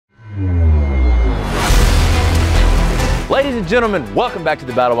and gentlemen, welcome back to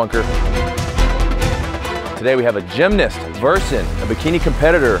the Battle Bunker. Today we have a gymnast versus a bikini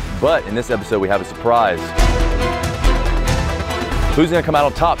competitor, but in this episode we have a surprise. Who's gonna come out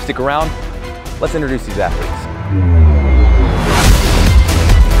on top? Stick around. Let's introduce these athletes.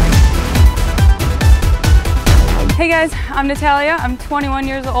 Hey guys, I'm Natalia. I'm 21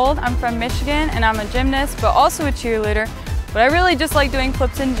 years old. I'm from Michigan and I'm a gymnast, but also a cheerleader. But I really just like doing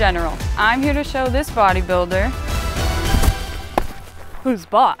flips in general. I'm here to show this bodybuilder who's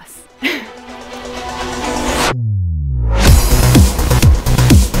boss.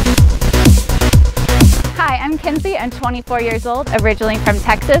 Hi, I'm Kenzie. I'm 24 years old, originally from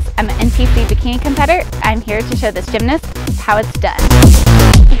Texas. I'm an NPC bikini competitor. I'm here to show this gymnast how it's done.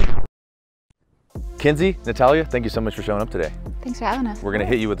 Kenzie, Natalia, thank you so much for showing up today. Thanks for having us. We're gonna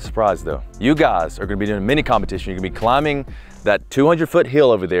hit you with a surprise though. You guys are gonna be doing a mini competition. You're gonna be climbing that 200-foot hill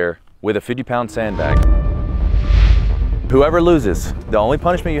over there with a 50-pound sandbag. Whoever loses, the only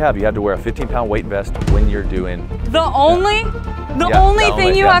punishment you have to wear a 15-pound weight vest when you're doing. The only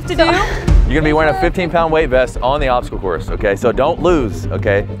thing you have to do? You're gonna be wearing a 15-pound weight vest on the obstacle course, okay? So don't lose,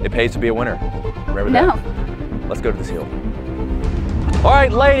 okay? It pays to be a winner. Remember that? No. Let's go to this hill. All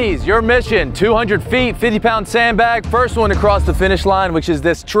right, ladies, your mission, 200 feet, 50-pound sandbag. First one to cross the finish line, which is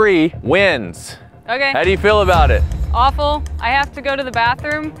this tree, wins. Okay. How do you feel about it? Awful. I have to go to the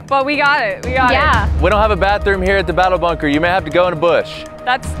bathroom, but we got it. We got it. We don't have a bathroom here at the Battle Bunker. You may have to go in a bush.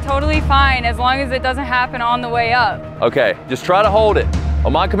 That's totally fine as long as it doesn't happen on the way up. Okay, just try to hold it.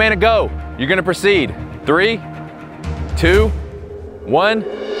 On my command to go, you're gonna proceed. 3, 2, 1,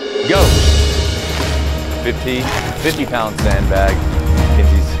 go. 50-pound sandbag.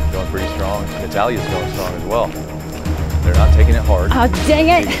 Kenzie's going pretty strong. Natalia's going strong as well. They're not taking it hard. Oh, dang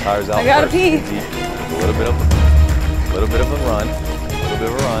it. Tires out I gotta first. pee. Kenzie, a little bit of a run. A little bit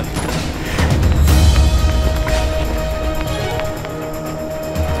of a run.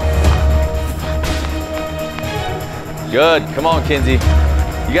 Good. Come on, Kenzie.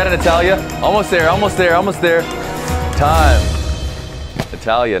 You got it, Natalia. Almost there, almost there, almost there. Time.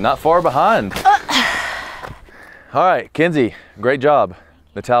 Natalia, not far behind. All right, Kenzie, great job.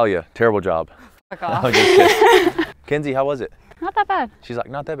 Natalia, terrible job. Fuck off. I'm just kidding. Kenzie, how was it? Not that bad. She's like,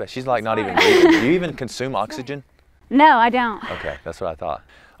 not that bad. She's like, not even breathing. Do you even consume oxygen? No, I don't. Okay, that's what I thought.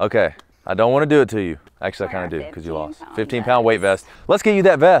 Okay, I don't want to do it to you. Actually, I kind of do, because you lost. 15-pound weight vest. Let's get you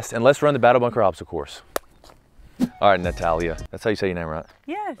that vest, and let's run the Battle Bunker obstacle course. All right, Natalia. That's how you say your name, right?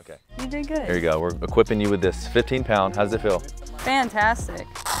 Yes, Okay. you did good. Here you go. We're equipping you with this 15-pound. How does it feel? Fantastic.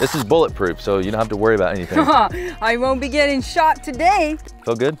 This is bulletproof, so you don't have to worry about anything. I won't be getting shot today.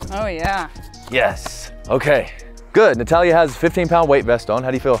 Feel good? Oh yeah. Yes. Okay, good. Natalia has a 15-pound weight vest on. How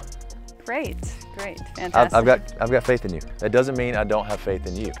do you feel? Great, great, fantastic. I've got faith in you. That doesn't mean I don't have faith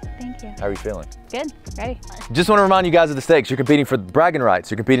in you. Thank you. How are you feeling? Good. Ready? Just want to remind you guys of the stakes. You're competing for bragging rights.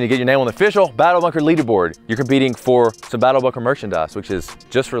 You're competing to get your name on the official Battle Bunker leaderboard. You're competing for some Battle Bunker merchandise, which is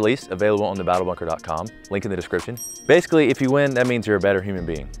just released, available on thebattlebunker.com. Link in the description. Basically, if you win, that means you're a better human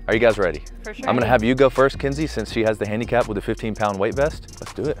being. Are you guys ready? For sure. I'm gonna have you go first, Kenzie, since she has the handicap with the 15-pound weight vest.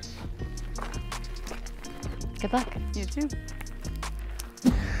 Let's do it. Good luck. You too.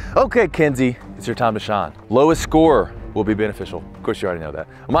 Okay, Kenzie, it's your time to shine. Lowest score will be beneficial. Of course, you already know that.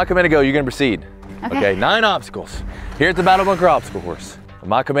 On my command to go, you're gonna proceed. Okay, 9 obstacles. Here at the Battle Bunker obstacle course. On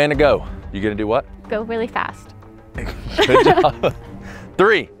my command to go, you're gonna do what? Go really fast. Good job.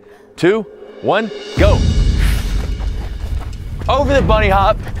 3, 2, 1, go. Over the bunny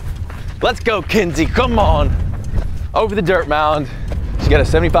hop. Let's go, Kenzie, come on. Over the dirt mound. She got a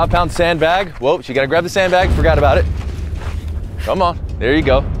 75-pound sandbag. Whoa, she gotta grab the sandbag, forgot about it. Come on, there you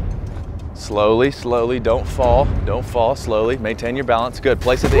go. Slowly, slowly, don't fall, slowly. Maintain your balance, good.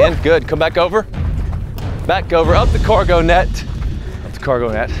 Place at the end, good. Come back over, up the cargo net. Up the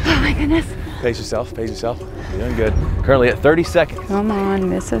cargo net. Oh my goodness. Pace yourself, pace yourself. You're doing good. Currently at 30 seconds. Come on,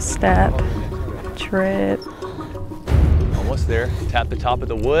 miss a step. Trip. Almost there. Tap the top of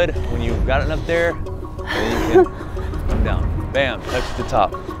the wood when you've got it up there. Then you can come down. Bam, touch the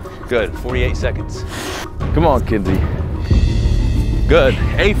top. Good, 48 seconds. Come on, Kenzie. Good,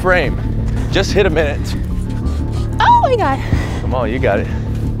 A-frame. Just hit a minute. Oh my God. Come on, you got it.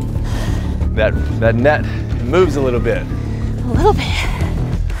 That net moves a little bit. A little bit.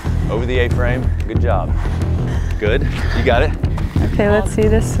 Over the A-frame, good job. Good, you got it. Okay, let's see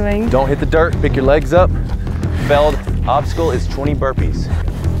this swing. Don't hit the dirt, pick your legs up. Failed obstacle is 20 burpees.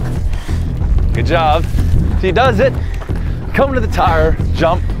 Good job. She does it. Come to the tire,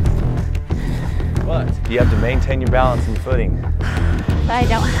 jump. But you have to maintain your balance and footing. But I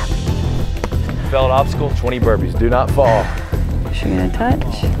don't have it. Failed obstacle, 20 burpees. Do not fall. Is she gonna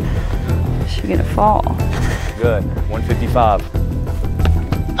touch? She's gonna fall. Good, 155.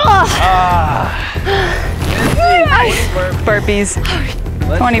 Burpees.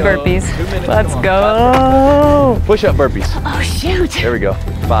 20 burpees. Let's Come on, go. Push up burpees. Oh shoot. There we go,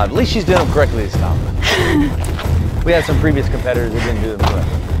 5. At least she's doing them correctly this time. We had some previous competitors who didn't do them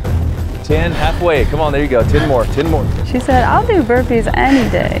correctly. 10, halfway, come on, there you go, 10 more, 10 more. She said, I'll do burpees any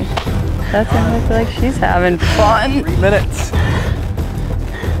day. That sounds like she's having fun. 3 minutes.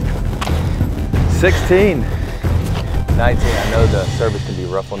 16. 19, I know the service can be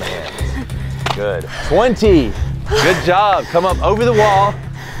rough on the hands. Good. 20. Good job. Come up over the wall.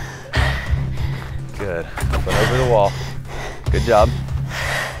 Good. Up and over the wall. Good job.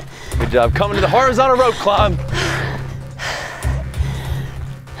 Good job. Coming to the horizontal rope climb. Good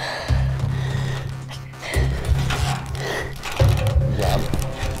job.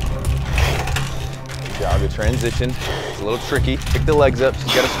 Good job. Good transition. It's a little tricky. Pick the legs up.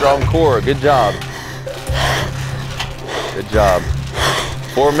 She's got a strong core. Good job. Good job.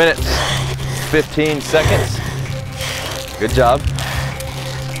 4 minutes, 15 seconds. Good job.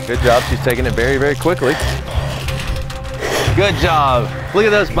 Good job. She's taking it very, very quickly. Good job. Look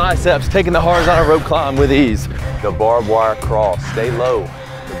at those biceps, taking the horizontal rope climb with ease. The barbed wire crawl. Stay low.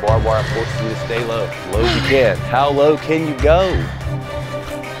 The barbed wire forces you to stay low. Low as you can. How low can you go?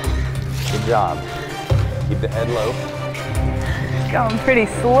 Good job. Keep the head low. Going pretty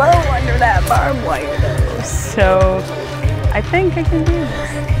slow under that barbed wire though. So I think I can do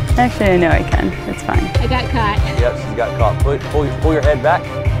this. Actually, I know I can. It's fine. I got caught. Yep, she's got caught. Pull your head back.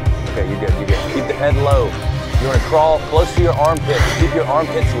 Okay, you're good, you're good. Keep the head low. You want to crawl close to your armpits. Keep your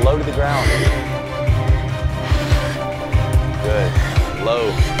armpits low to the ground. Good. Low.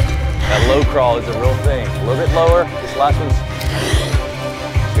 That low crawl is a real thing. A little bit lower. This last one's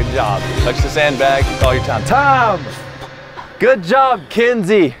good job. Touch the sandbag. Call your time. Time! Good job,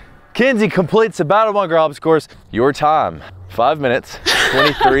 Kenzie. Kenzie completes the Battle One Girl Hops course. Your time, 5 minutes,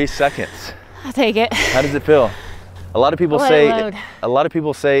 23 seconds. I'll take it. How does it feel? A lot of people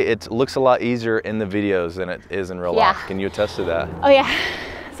say it looks a lot easier in the videos than it is in real life. Can you attest to that? Oh yeah,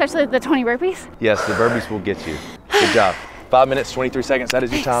 especially the 20 burpees. Yes, the burpees will get you. Good job. 5 minutes, 23 seconds. That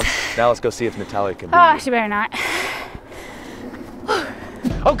is your time. Now let's go see if Natalia can beat you. She better not.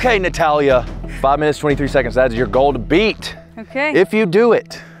 Okay, Natalia. 5 minutes, 23 seconds. That is your goal to beat. Okay. If you do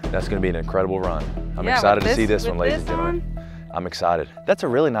it, that's going to be an incredible run. I'm excited to see this one, ladies and gentlemen. I'm excited. That's a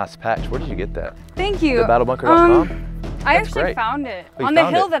really nice patch. Where did you get that? Thank you. TheBattleBunker.com? I actually found it on the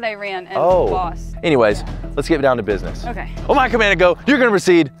hill that I ran and lost. Anyways, let's get down to business. Okay. On my command and go, you're going to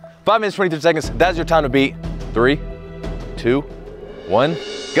proceed. 5 minutes, 23 seconds. That's your time to beat. 3, 2, 1,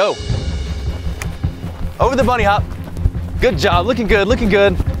 go. Over the bunny hop. Good job. Looking good, looking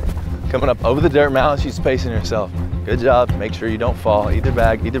good. Coming up over the dirt mountain. She's pacing herself. Good job. Make sure you don't fall. Either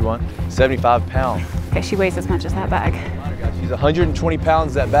bag, either one. 75 pounds. Okay, she weighs as much as that bag. She's 120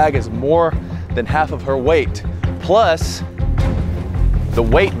 pounds. That bag is more than half of her weight. Plus, the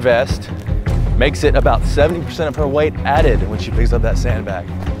weight vest makes it about 70% of her weight added when she picks up that sandbag.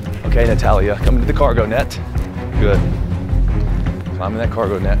 Okay, Natalia, coming to the cargo net. Good. Climbing that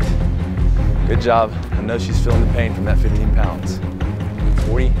cargo net. Good job. I know she's feeling the pain from that 15 pounds.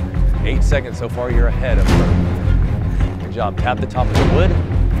 48 seconds so far, you're ahead of her. Good job. Tap the top of the wood.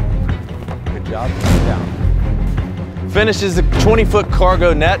 Good job. Down. Finishes the 20-foot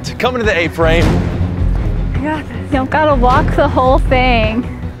cargo net. Coming to the A-frame. You got this. You don't gotta walk the whole thing.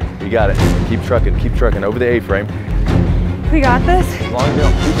 You got it. Keep trucking over the A-frame. We got this? As long as you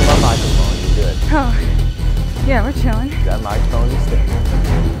don't keep my microphone, you're good. Oh, yeah, we're chilling. That microphone is staying.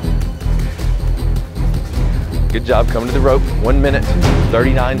 Good job coming to the rope. 1 minute,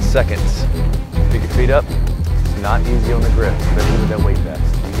 39 seconds. Pick your feet up. It's not easy on the grip, especially with that weight vest.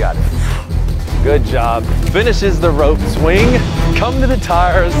 You got it. Good job. Finishes the rope swing. Come to the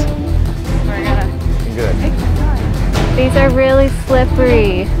tires. We're gonna Good. take the time. These are really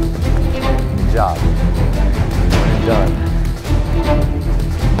slippery. Good job. Done.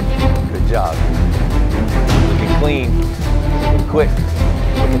 Good job. Looking clean, looking quick,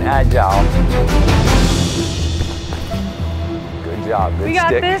 looking agile. Good job. Good We got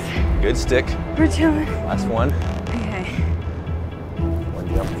stick. this. Good stick. We're chilling. Last one. Okay. One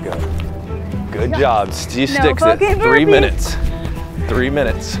jump to go. Good job. She sticks it. fucking 3 burpees. minutes. 3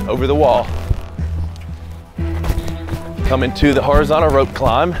 minutes over the wall. Coming to the horizontal rope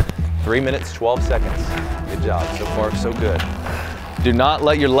climb. 3 minutes, 12 seconds. Good job. So far, so good. Do not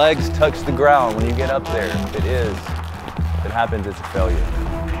let your legs touch the ground when you get up there. If it happens, it's a failure.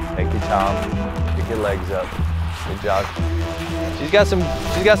 Take your time. Pick your legs up. Good job. She's got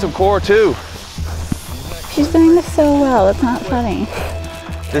some core too. She's doing this so well, it's not funny.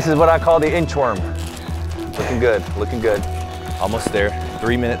 This is what I call the inchworm. Looking good, looking good. Almost there.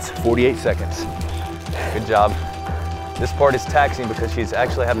 3 minutes, 48 seconds. Good job. This part is taxing because she's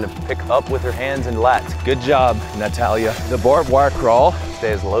actually having to pick up with her hands and lats. Good job, Natalia. The barbed wire crawl,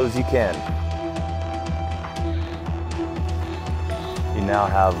 stay as low as you can. You now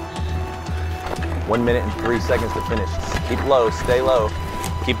have 1 minute and 3 seconds to finish. Keep low, stay low.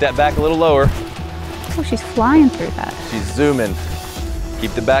 Keep that back a little lower. Oh, she's flying through that. She's zooming.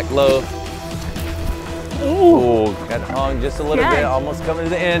 Keep the back low. Ooh, got hung just a little bit, almost coming to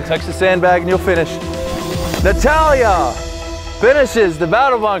the end. Touch the sandbag and you'll finish. Natalia finishes the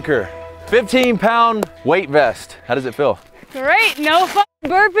battle bunker. 15-pound weight vest. How does it feel? Great, no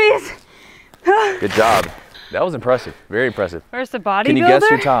burpees. Good job. That was impressive, very impressive. Where's the bodybuilder? Can you guess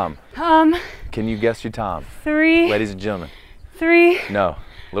your time? Can you guess your time? 3. Ladies and gentlemen. 3. No,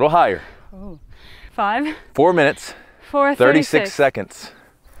 a little higher. Ooh. 5. 4 minutes. 36 seconds.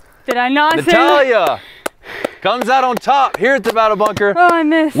 Did I not say that? Natalia comes out on top here at the battle bunker. Oh, I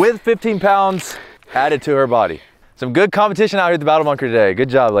missed. With 15 pounds added to her body. Some good competition out here at the battle bunker today. Good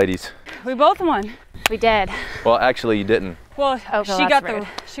job, ladies. We both won. We did. Well, actually, you didn't. Well, oh, she got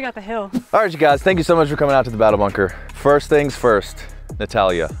the hill. All right, you guys, thank you so much for coming out to the battle bunker. First things first,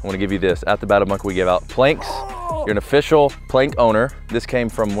 Natalia, I want to give you this. At the battle bunker, we give out planks. You're an official plank owner. This came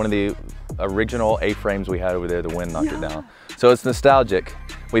from one of the original A-frames we had over there. The wind knocked it down. So it's nostalgic.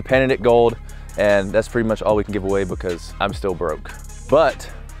 We painted it gold, and that's pretty much all we can give away because I'm still broke. But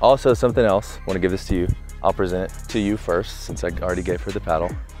also something else, I want to give this to you. I'll present it to you first since I already gave her the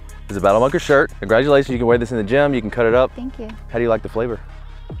paddle. It's a battle bunker shirt. Congratulations, you can wear this in the gym, you can cut it up. Thank you. How do you like the flavor?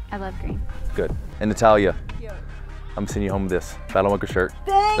 I love green. Good. And Natalia, I'm sending you home with this battle bunker shirt.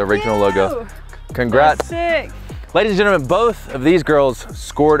 The original logo. Congrats. That's sick. Ladies and gentlemen, both of these girls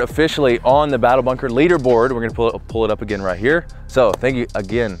scored officially on the battle bunker leaderboard. We're gonna pull it up again right here. So thank you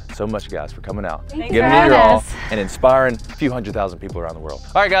again so much, guys, for coming out, giving it your all, and inspiring a few 100,000 people around the world.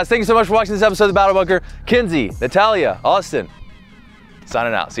 All right, guys, thank you so much for watching this episode of the Battle Bunker. Kenzie, Natalia, Austen,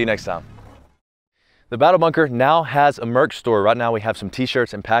 signing out. See you next time. The Battle Bunker now has a merch store. Right now we have some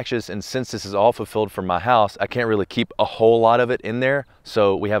t-shirts and patches, and since this is all fulfilled from my house, I can't really keep a whole lot of it in there.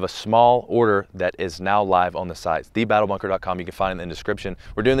 So we have a small order that is now live on the site, thebattlebunker.com. You can find it in the description.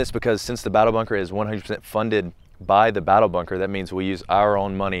 We're doing this because since the Battle Bunker is 100% funded by the Battle Bunker, that means we use our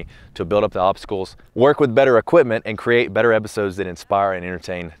own money to build up the obstacles, work with better equipment, and create better episodes that inspire and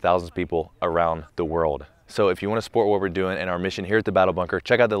entertain thousands of people around the world. So if you want to support what we're doing and our mission here at the Battle Bunker,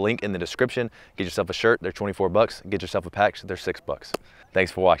 check out the link in the description. Get yourself a shirt, they're 24 bucks. Get yourself a patch, they're $6.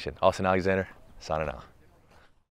 Thanks for watching. Austen Alexander, signing out.